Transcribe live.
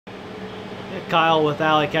Kyle with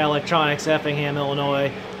Alleycat Electronics, Effingham,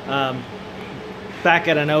 Illinois. Back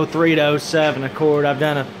at an 03 to 07 Accord. I've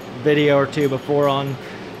done a video or two before on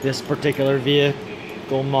this particular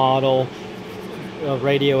vehicle model,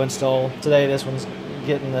 radio install. Today this one's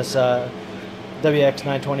getting this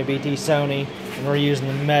WX920BT Sony, and we're using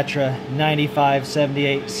the Metra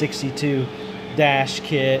 957862 dash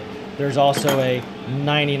kit. There's also a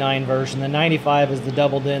 99 version. The 95 is the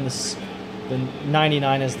double din, the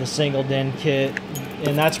 99 is the single din kit,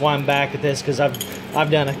 and that's why I'm back at this, because I've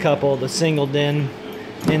done a couple of the single din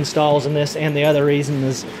installs in this, and the other reason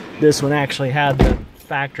is this one actually had the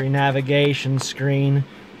factory navigation screen,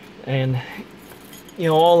 and you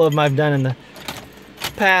know, all of them I've done in the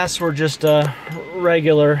past were just a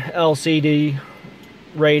regular LCD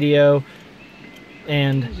radio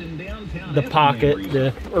and the pocket,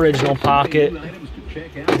 the original pocket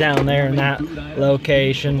down there in that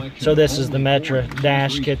location. So this is the Metra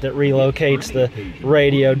dash kit that relocates the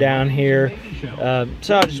radio down here.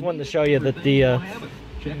 So I just wanted to show you that the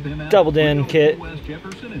double din kit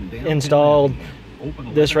installed.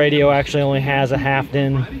 This radio actually only has a half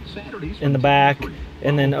din in the back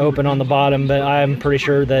and then open on the bottom, but I'm pretty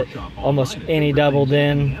sure that almost any double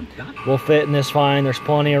din will fit in this fine. There's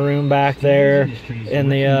plenty of room back there.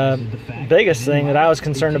 And the biggest thing that I was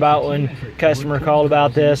concerned about when customer called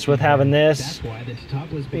about this with having this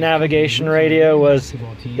navigation radio was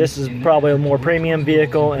this is probably a more premium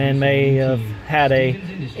vehicle and may have had a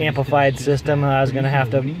amplified system I was going to have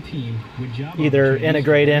to either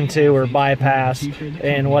integrate into or bypass.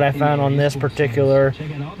 And what I found on this particular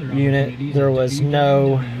unit, there was no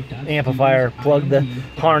amplifier. Plugged the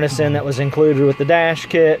harness in that was included with the dash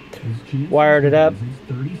kit, wired it up,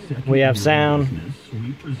 we have sound,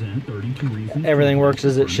 everything works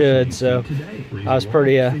as it should. So I was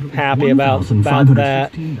pretty happy about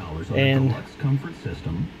that. And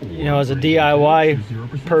you know, as a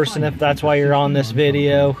DIY person, if that's why you're on this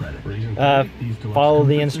video, follow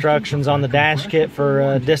the instructions on the dash kit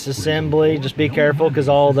for disassembly. Just be careful, because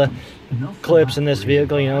all the clips in this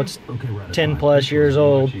vehicle, you know, it's 10 plus years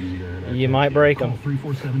old, you might break them.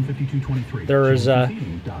 There is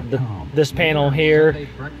this panel here.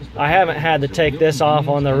 I haven't had to take this off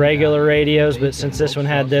on the regular radios, but since this one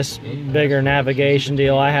had this bigger navigation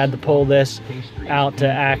deal, I had to pull this out to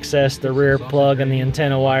access the rear plug and the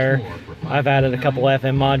antenna wire. I've added a couple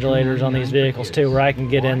FM modulators on these vehicles too, where I can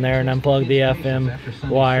get in there and unplug the FM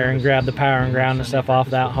wire and grab the power and ground and stuff off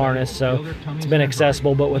that harness. So it's been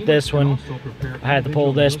accessible. But with this one, I had to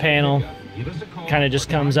pull this panel. Kind of just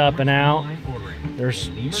comes up and out. There's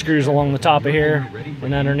screws along the top of here,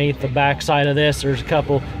 and underneath the back side of this, there's a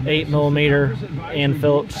couple 8mm and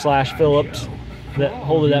Phillips that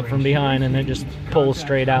hold it up from behind, and it just pulls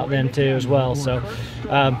straight out then too as well. So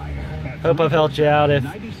hope I've helped you out if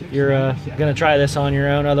you're going to try this on your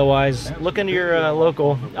own. Otherwise, look into your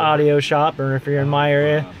local audio shop, or if you're in my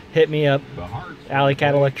area, hit me up.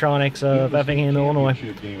 Alleycat Electronics of Effingham, Illinois.